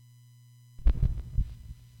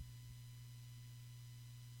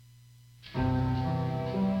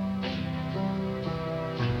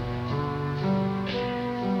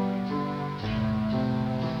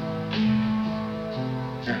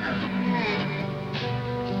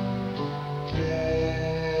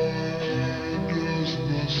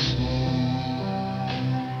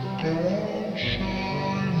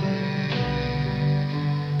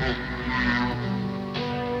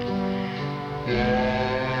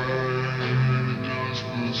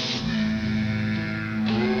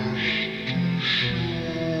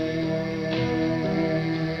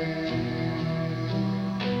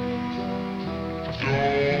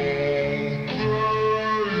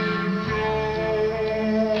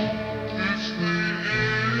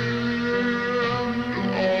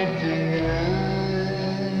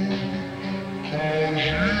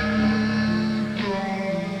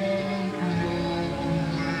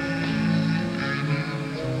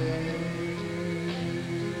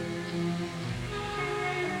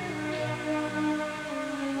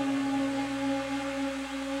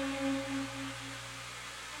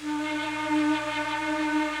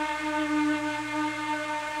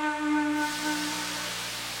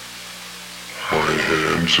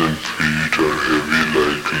Hands and feet are heavy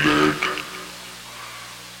like lead,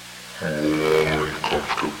 warm and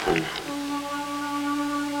comfortable.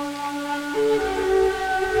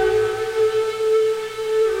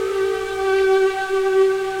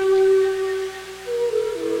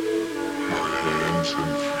 My hands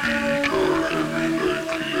and feet are heavy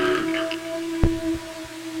like lead,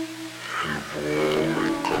 and warm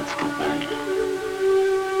and comfortable.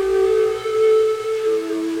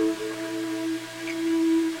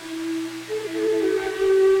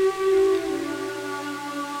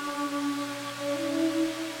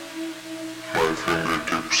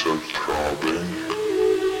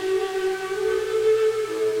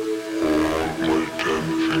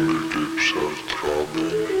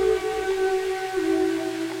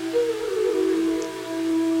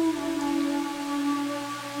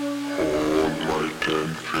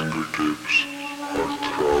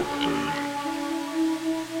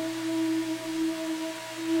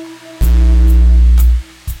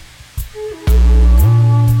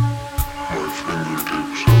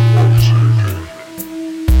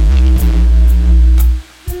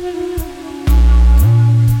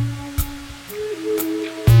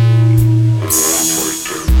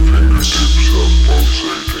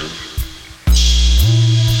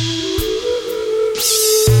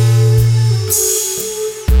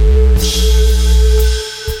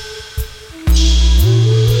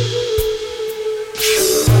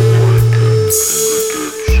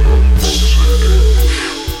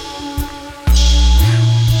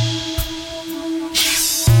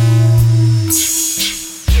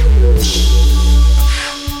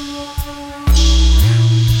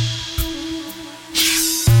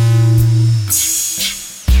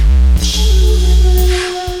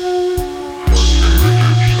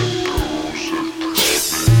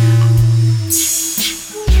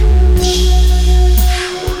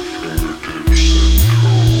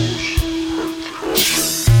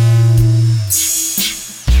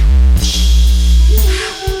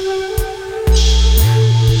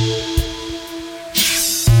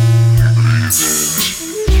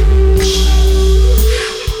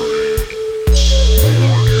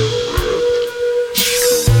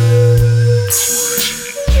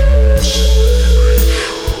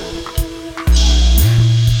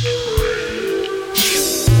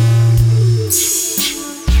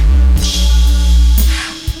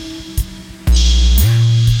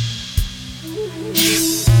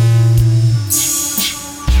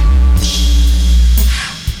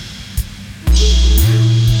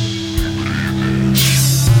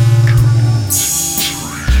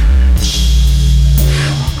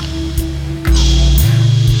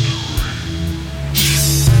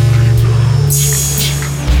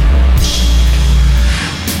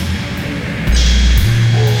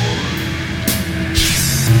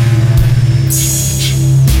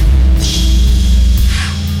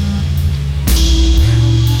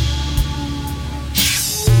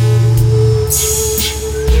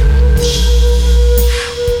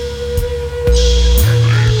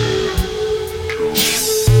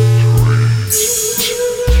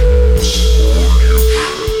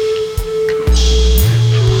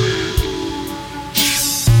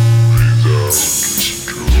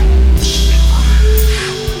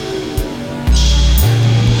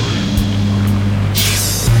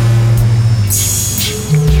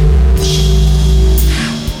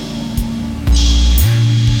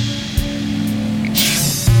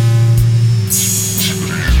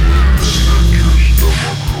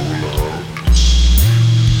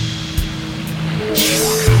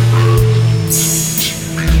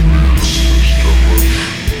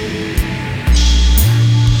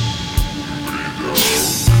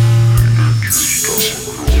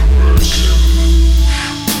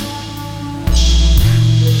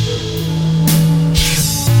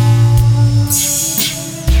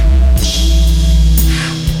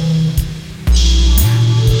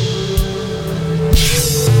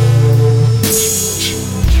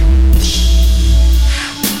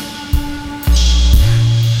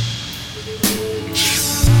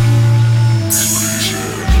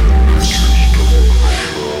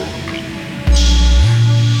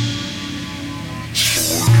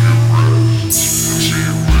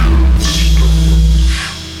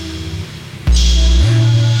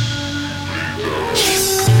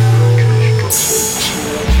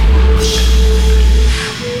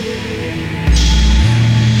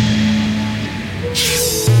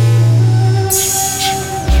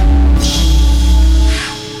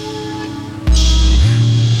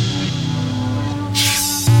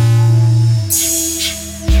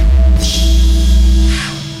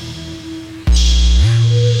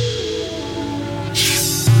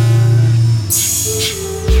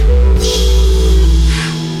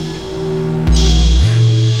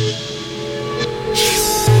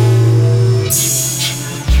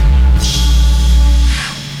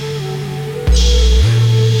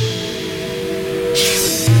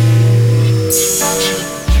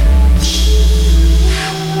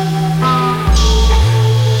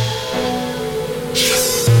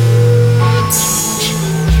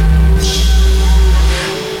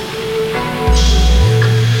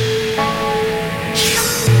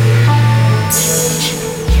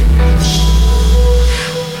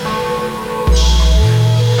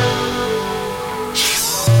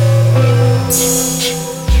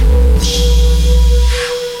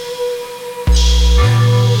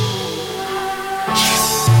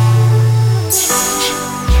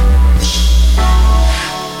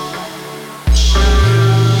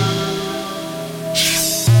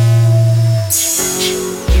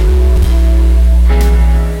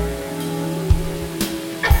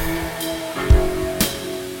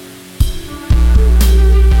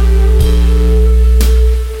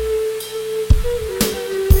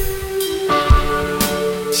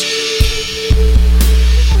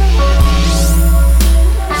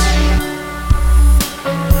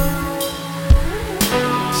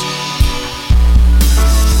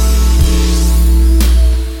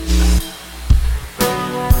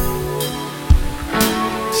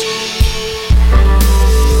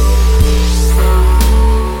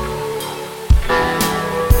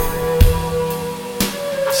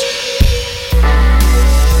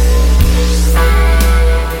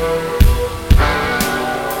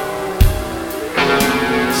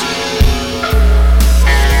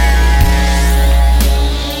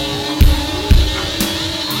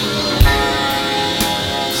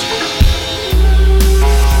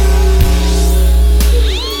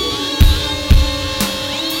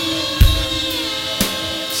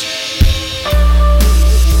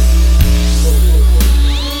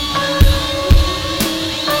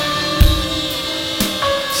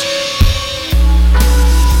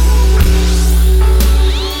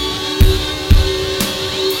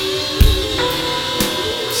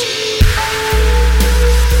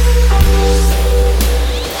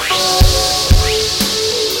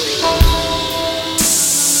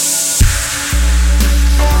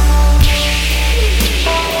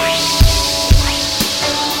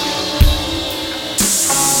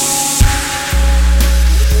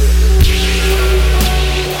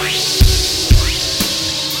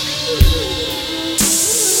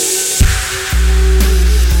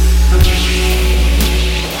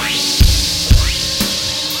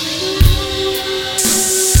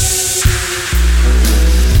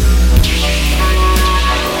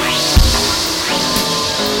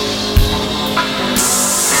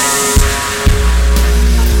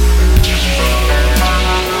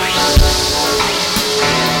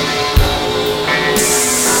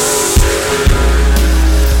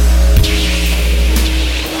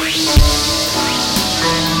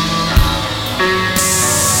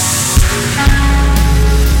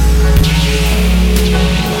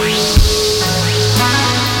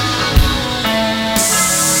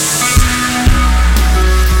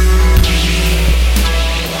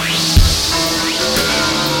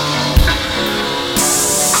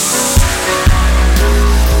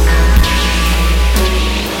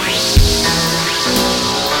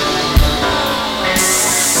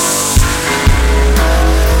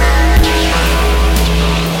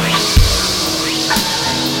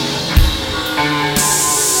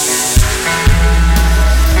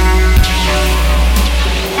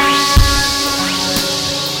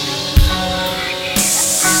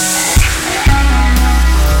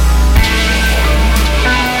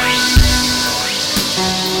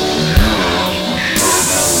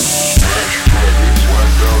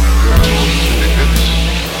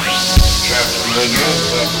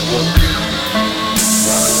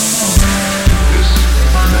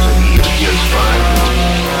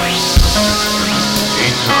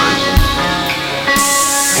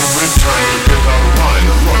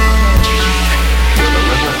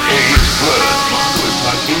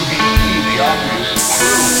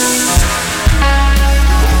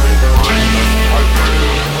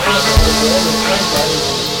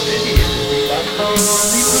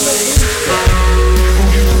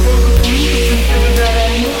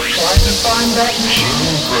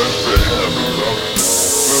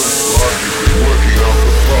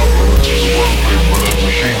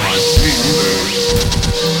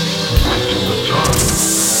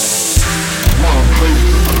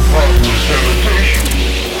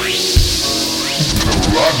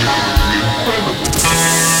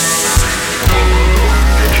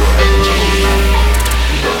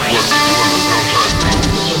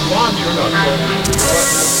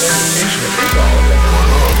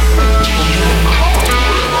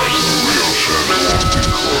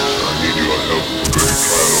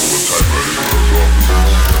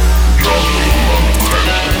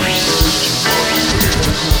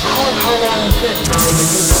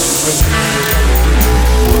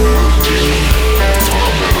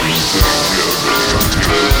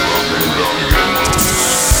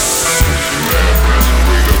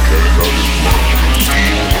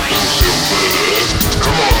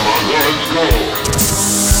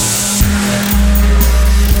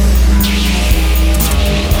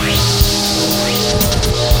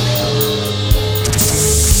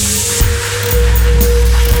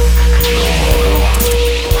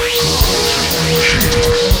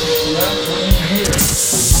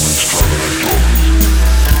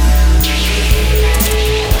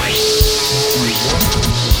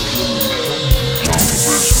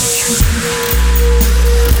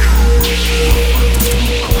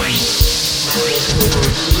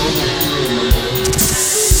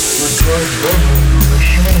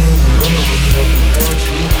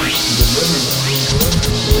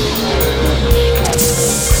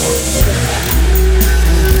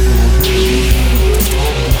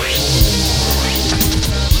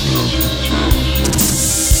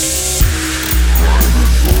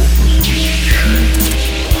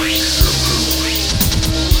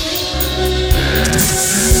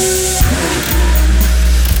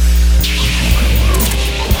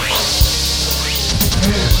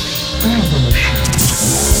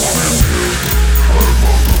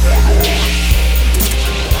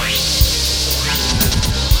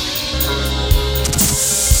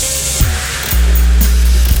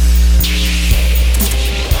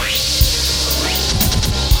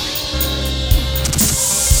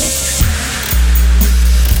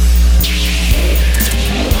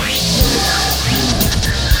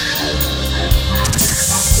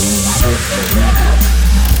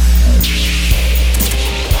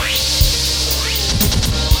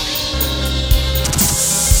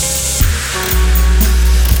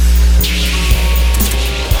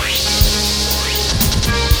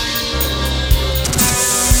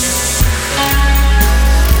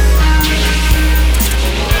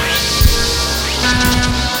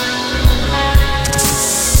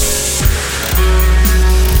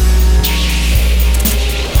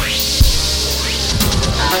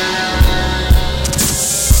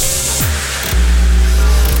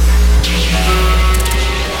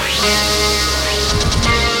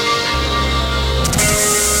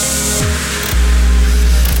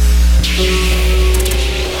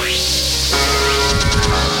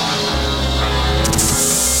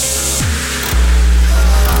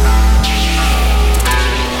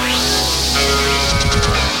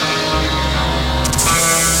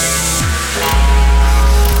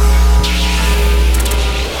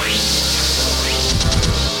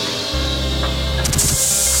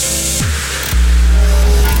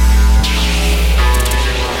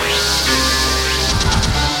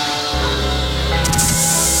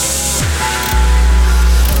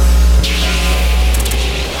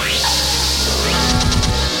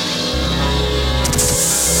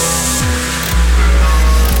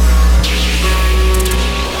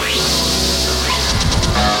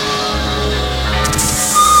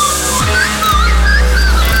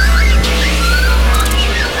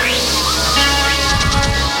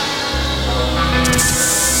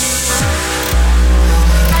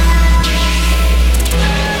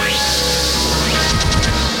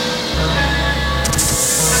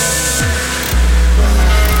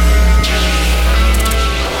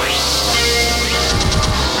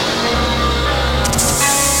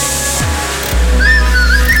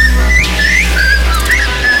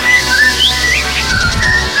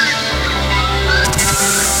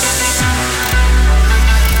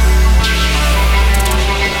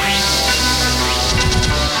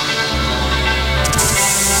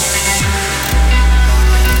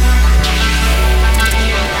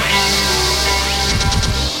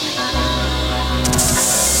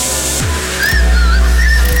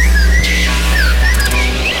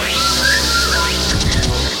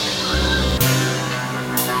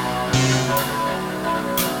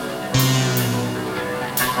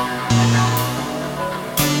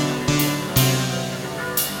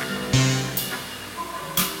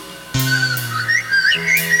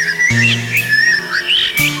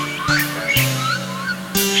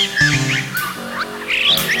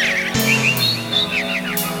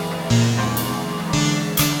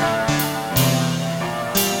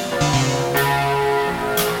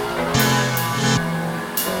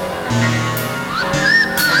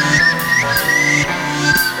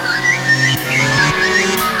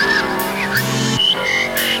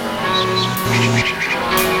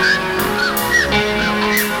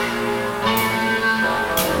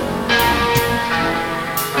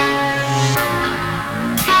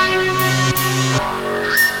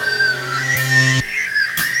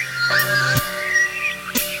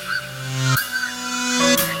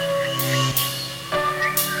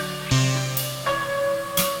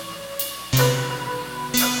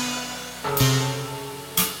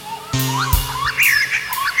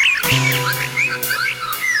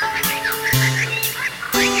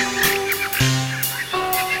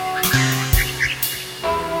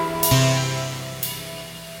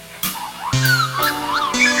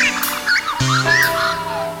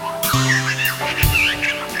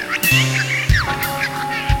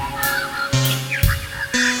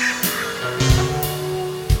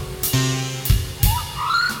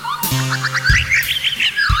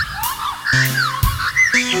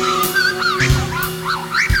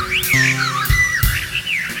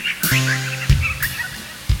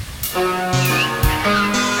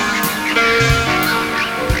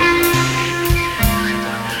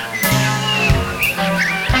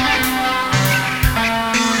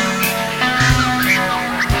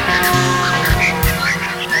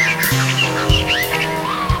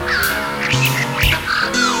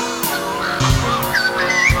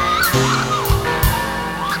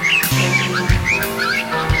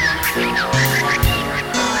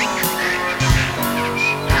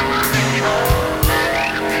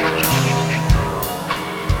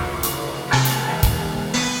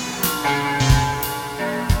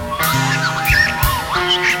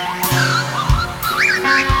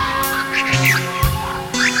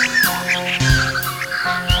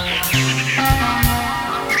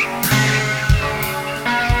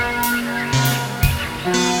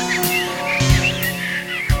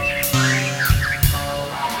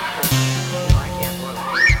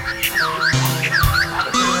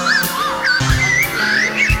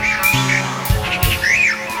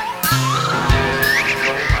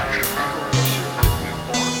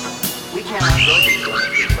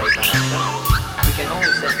 within ourselves, we can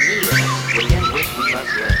only set new limits within which we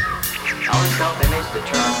must live. Our self-image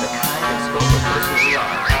determines the kind and scope of person we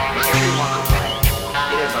are in every walk of life.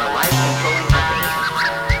 It is our life-controlling mechanism.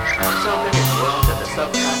 Our self-image dwells at the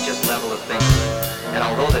subconscious level of thinking, and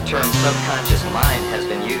although the term subconscious mind has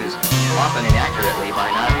been used, often inaccurately by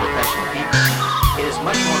non-professional people, it is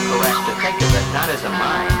much more correct to think of it not as a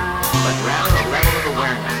mind, but rather a level of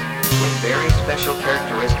awareness with very special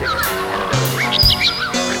characteristics and abilities.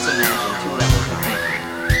 Let's imagine two levels of thinking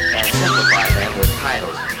and simplify them with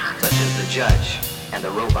titles such as the judge and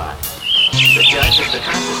the robot. The judge is the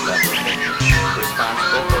conscious level of thinking,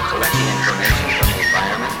 responsible for collecting information from the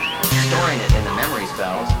environment, storing it in the memory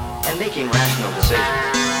cells, and making rational decisions.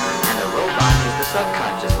 And the robot is the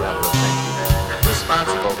subconscious level of thinking,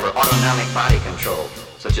 responsible for autonomic body control,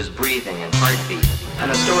 such as breathing and heartbeat, and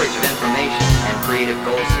the storage of information and creative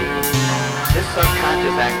goal seeking. This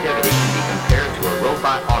subconscious activity can be compared to a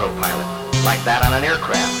robot autopilot, like that on an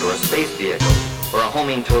aircraft or a space vehicle, or a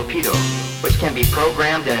homing torpedo, which can be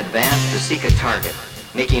programmed in advance to seek a target,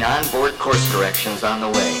 making onboard course corrections on the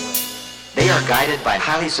way. They are guided by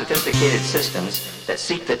highly sophisticated systems that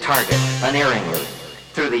seek the target unerringly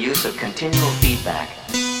through the use of continual feedback.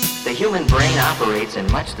 The human brain operates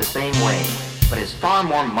in much the same way, but is far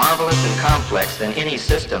more marvelous and complex than any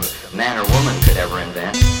system man or woman could ever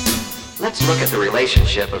invent. Let's look at the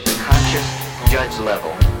relationship of the conscious judge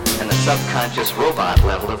level and the subconscious robot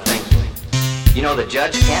level of thinking. You know, the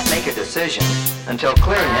judge can't make a decision until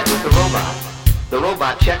clearing it with the robot. The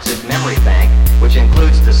robot checks its memory bank, which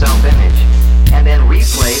includes the self-image, and then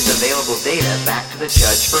replays available data back to the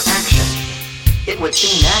judge for action. It would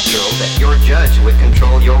seem natural that your judge would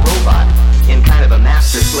control your robot in kind of a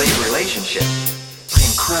master-slave relationship. But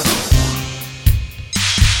incredible.